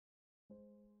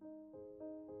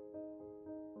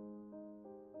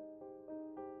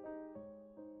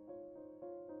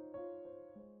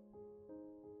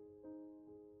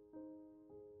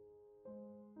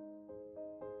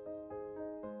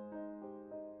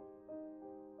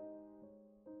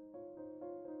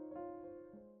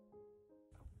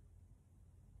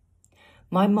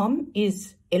My mom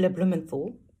is Ella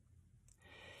Blumenthal.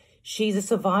 She's a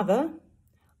survivor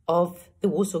of the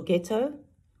Warsaw Ghetto,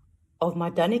 of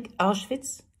Majdanek,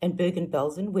 Auschwitz and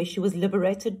Bergen-Belsen, where she was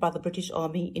liberated by the British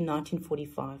Army in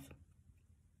 1945.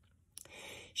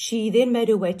 She then made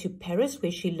her way to Paris, where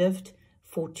she lived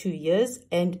for 2 years,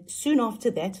 and soon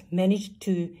after that managed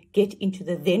to get into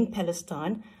the then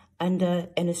Palestine under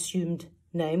an assumed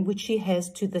name, which she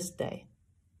has to this day.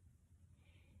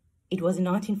 It was in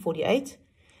 1948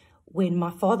 when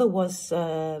my father was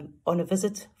on a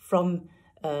visit from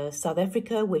South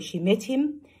Africa, where she met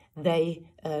him. They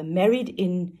married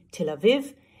in Tel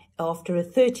Aviv after a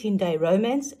 13-day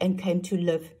romance and came to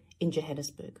live in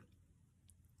Johannesburg.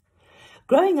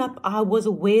 Growing up, I was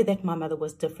aware that my mother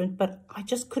was different, but I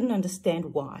just couldn't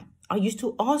understand why. I used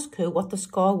to ask her what the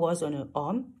scar was on her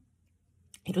arm.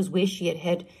 It was where she had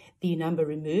had the number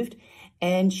removed,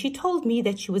 and she told me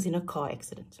that she was in a car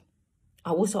accident. I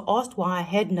also asked why I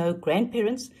had no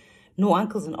grandparents, nor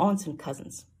uncles and aunts and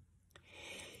cousins.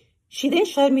 She then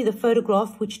showed me the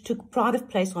photograph which took pride of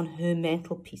place on her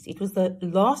mantelpiece. It was the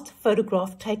last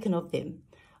photograph taken of them,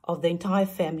 of the entire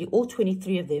family, all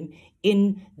 23 of them,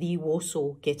 in the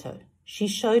Warsaw Ghetto. She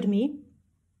showed me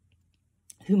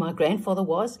who my grandfather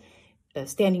was,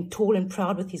 standing tall and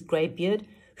proud with his grey beard,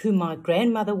 who my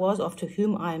grandmother was, after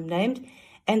whom I am named,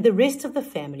 and the rest of the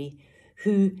family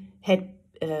who had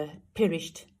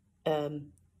perished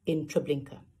in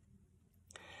Treblinka.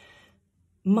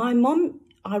 My mom,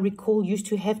 I recall, used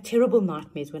to have terrible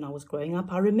nightmares when I was growing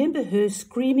up. I remember her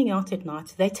screaming out at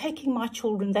night, "They're taking my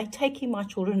children, they're taking my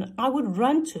children." I would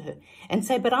run to her and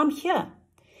say, "But I'm here."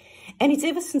 And it's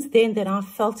ever since then that I've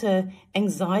felt an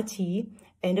anxiety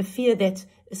and a fear that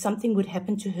something would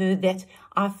happen to her, that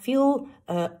I feel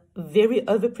very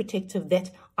overprotective,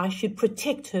 that I should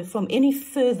protect her from any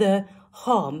further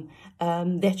harm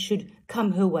that should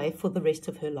come her way for the rest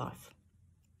of her life.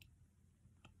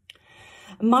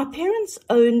 My parents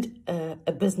owned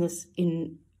a business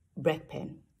in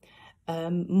Brakpan.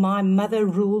 My mother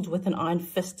ruled with an iron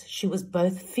fist. She was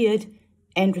both feared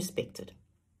and respected.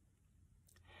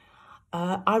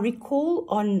 I recall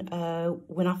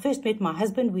when I first met my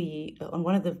husband, on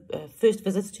one of the first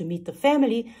visits to meet the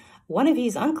family, one of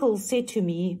his uncles said to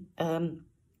me,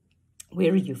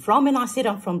 "Where are you from?" And I said,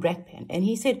 "I'm from Brakpan." And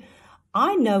he said,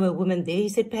 "I know a woman there." He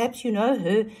said, "Perhaps you know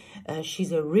her.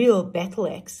 She's a real battle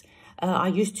axe. I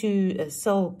used to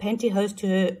sell pantyhose to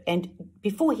her." And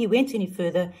before he went any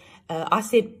further, I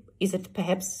said,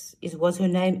 was her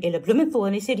name Ella Blumenthal?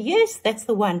 And he said, "Yes, that's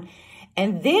the one."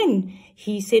 And then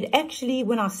he said, actually,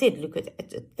 when I said, "Look,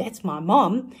 that's my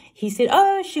mom," he said,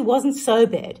 "Oh, she wasn't so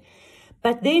bad."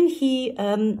 But then he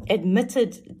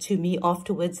admitted to me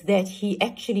afterwards that he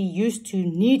actually used to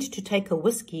need to take a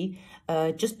whiskey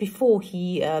just before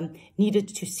he needed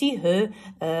to see her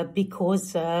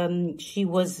because she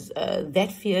was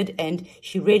that feared, and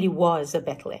she really was a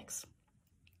battle axe.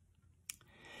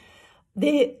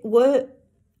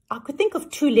 I could think of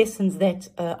 2 lessons that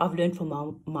I've learned from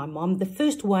my mom. The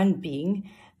first one being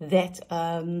that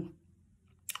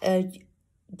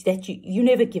you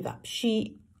never give up.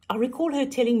 I recall her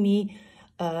telling me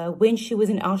when she was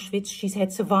in Auschwitz, she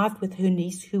had survived with her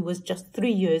niece, who was just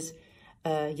 3 years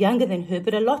younger than her,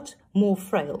 but a lot more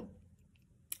frail.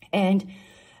 And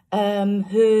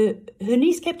her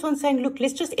niece kept on saying, "Look,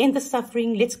 let's just end the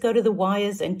suffering. Let's go to the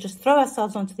wires and just throw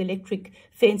ourselves onto the electric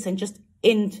fence and just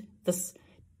end this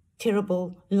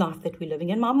terrible life that we're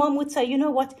living." And my mom would say, "You know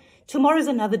what? Tomorrow's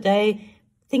another day.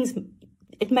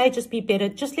 It may just be better.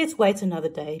 Just let's wait another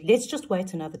day. Let's just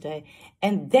wait another day."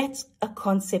 And that's a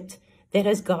concept that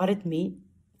has guided me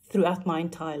throughout my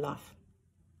entire life.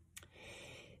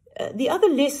 The other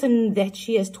lesson that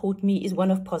she has taught me is one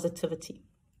of positivity.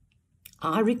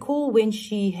 I recall when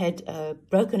she had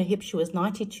broken her hip. She was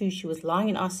 92. She was lying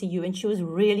in ICU and she was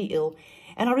really ill.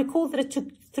 And I recall that it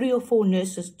took 3 or 4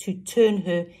 nurses to turn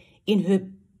her in her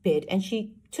bed. And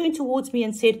she turned towards me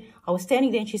and said, I was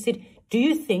standing there, and she said, "Do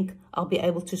you think I'll be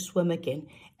able to swim again?"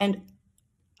 And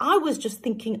I was just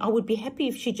thinking I would be happy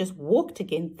if she just walked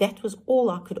again. That was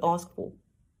all I could ask for.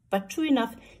 But true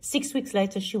enough, 6 weeks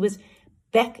later, she was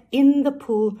back in the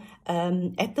pool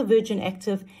at the Virgin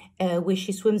Active where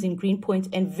she swims in Greenpoint.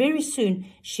 And very soon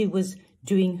she was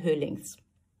doing her lengths.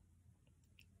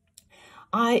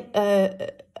 I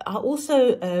also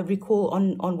recall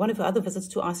on one of her other visits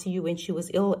to ICU when she was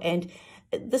ill, and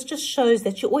this just shows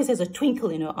that she always has a twinkle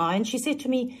in her eye. And she said to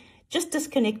me, "Just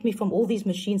disconnect me from all these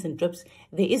machines and drips.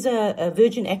 There is a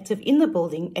Virgin Active in the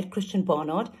building at Christian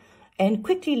Barnard. And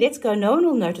quickly, let's go. No one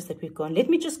will notice that we've gone. Let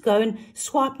me just go and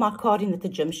swipe my card in at the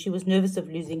gym." She was nervous of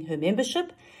losing her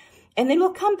membership. and then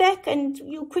we'll come back and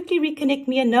you'll quickly reconnect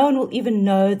me and no one will even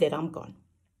know that I'm gone.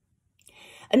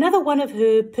 Another one of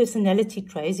her personality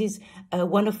traits is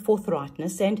one of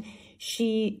forthrightness. And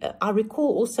I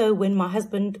recall also when my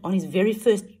husband, on his very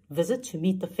first visit to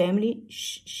meet the family,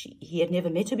 he had never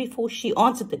met her before. She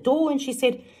answered the door and she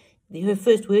said, her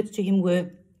first words to him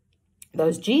were,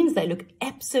 "Those jeans, they look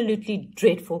absolutely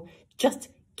dreadful. Just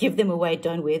give them away.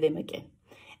 Don't wear them again."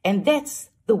 And that's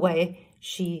the way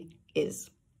she is.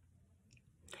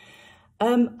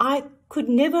 I could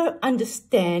never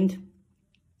understand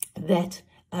that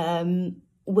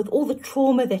with all the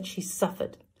trauma that she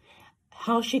suffered,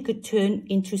 how she could turn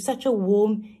into such a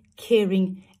warm,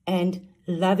 caring and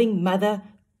loving mother,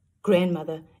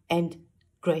 grandmother and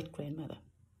great-grandmother.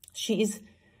 She is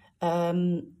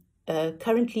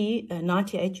currently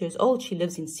 98 years old. She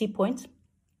lives in Sea Point.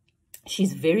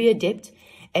 She's very adept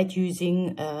at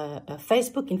using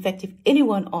Facebook. In fact, if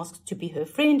anyone asks to be her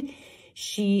friend,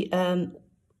 she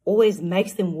always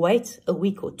makes them wait a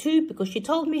week or two because she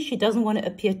told me she doesn't want to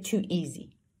appear too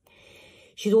easy.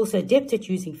 She's also adept at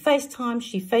using FaceTime.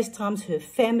 She FaceTimes her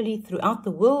family throughout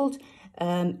the world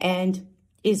and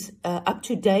is up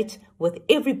to date with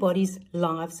everybody's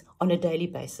lives on a daily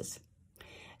basis.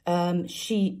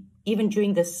 She, even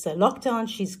during this lockdown,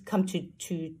 she's come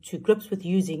to grips with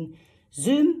using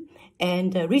Zoom.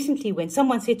 And recently when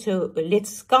someone said to her,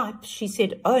 "Let's Skype," she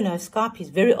said, "Oh no, Skype is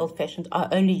very old-fashioned. I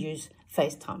only use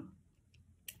FaceTime."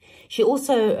 She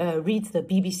also reads the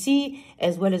BBC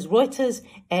as well as Reuters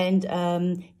and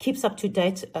keeps up to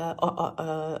date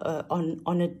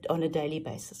on a daily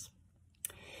basis.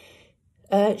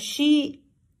 She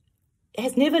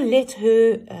has never let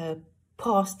her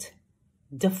past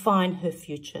define her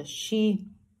future. She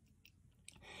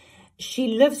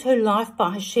lives her life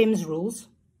by Hashem's rules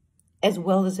as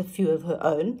well as a few of her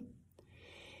own.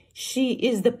 She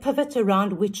is the pivot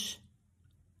around which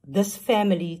this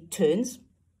family turns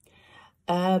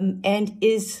and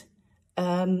is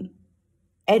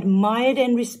admired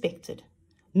and respected,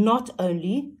 not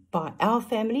only by our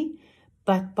family,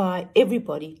 but by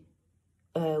everybody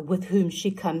with whom she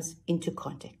comes into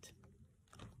contact.